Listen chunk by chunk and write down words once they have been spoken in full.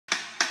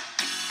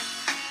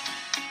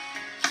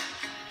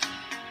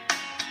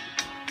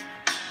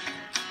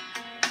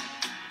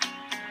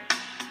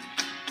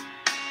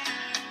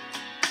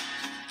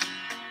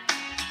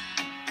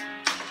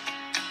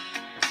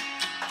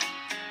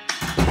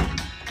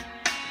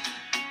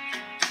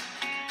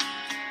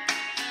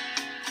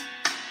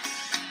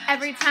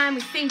Every time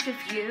we think of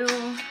you,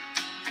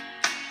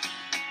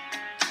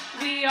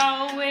 we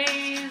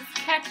always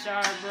catch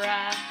our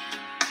breath.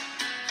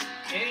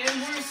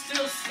 And we're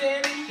still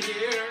standing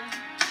here,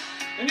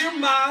 and you're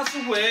miles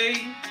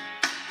away.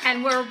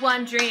 And we're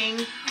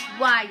wondering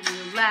why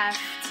you left.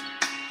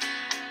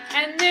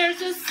 And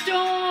there's a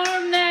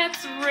storm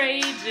that's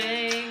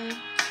raging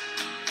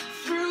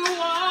Through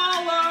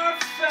all our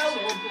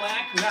fellow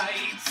black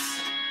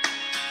nights,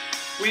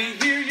 we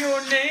hear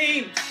your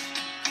names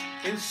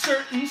in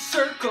certain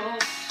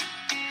circles.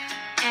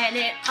 And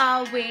it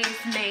always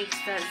makes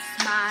us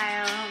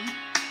smile.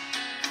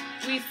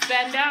 We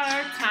spend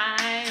our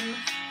time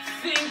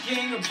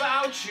Thinking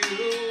about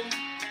you,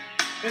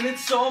 and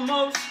it's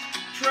almost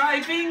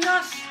driving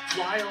us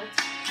wild.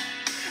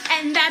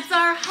 And that's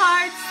our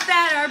hearts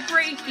that are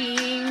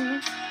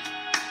breaking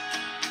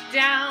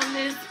down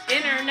this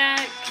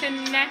internet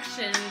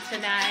connection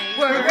tonight.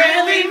 We're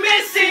really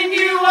missing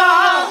you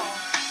all.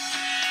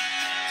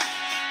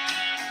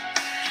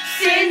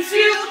 Since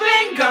you've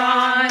been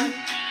gone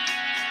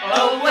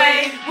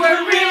away,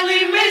 we're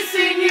really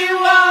missing you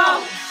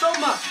all. So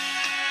much.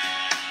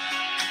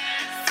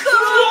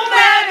 School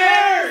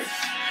matters.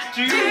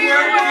 Do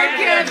your work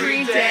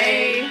every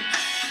day.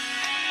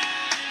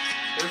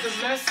 There's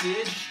a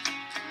message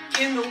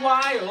in the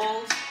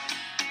wild,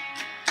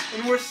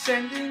 and we're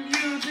sending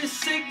you this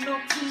signal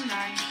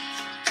tonight.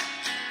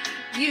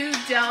 You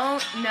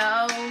don't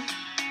know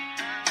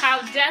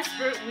how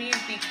desperate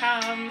we've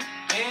become.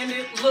 And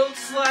it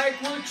looks like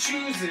we're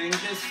choosing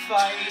this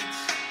fight.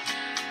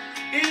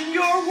 In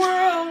your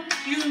world,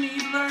 you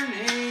need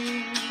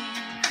learning.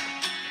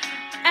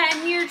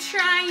 and you're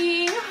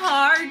trying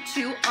hard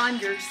to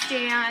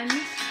understand.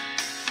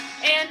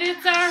 And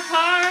it's our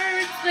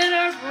hearts that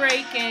are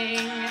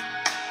breaking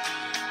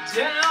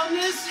Down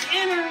this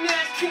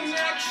internet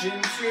connection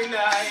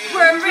tonight.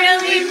 We're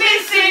really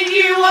missing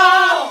you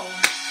all.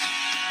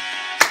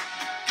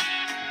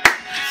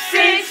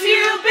 Since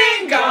you've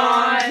been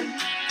gone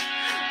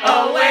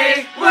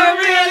away, we're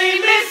really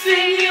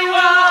missing you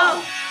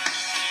all.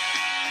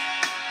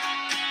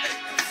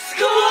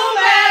 School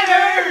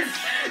matters.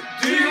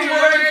 Do your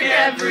work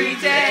every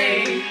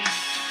day.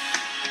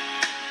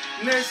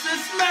 And there's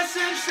this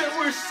message that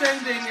we're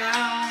sending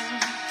out,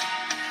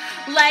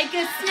 Like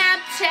a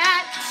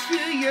Snapchat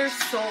to your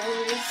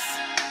souls.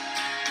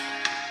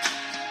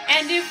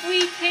 And if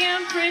we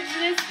can't bridge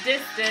this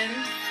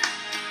distance,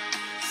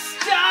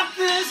 stop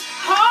this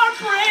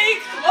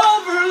heartbreak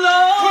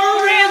overload.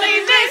 We're really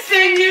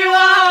missing you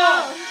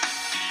all.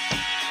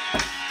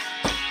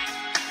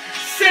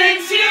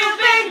 Since you've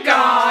been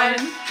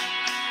gone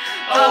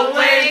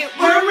away,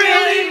 we're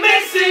really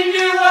missing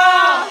you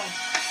all.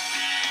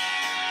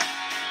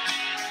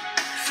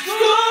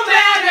 School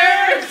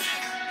matters.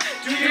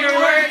 Do your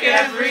work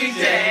every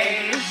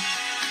day.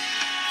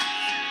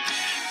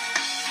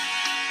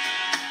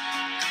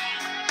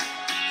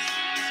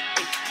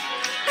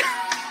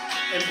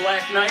 And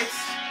Black Knights,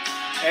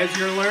 as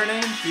you're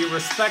learning, be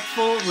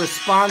respectful,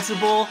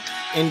 responsible,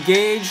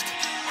 engaged,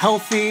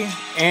 healthy,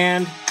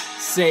 and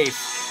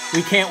safe.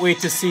 We can't wait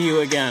to see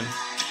you again.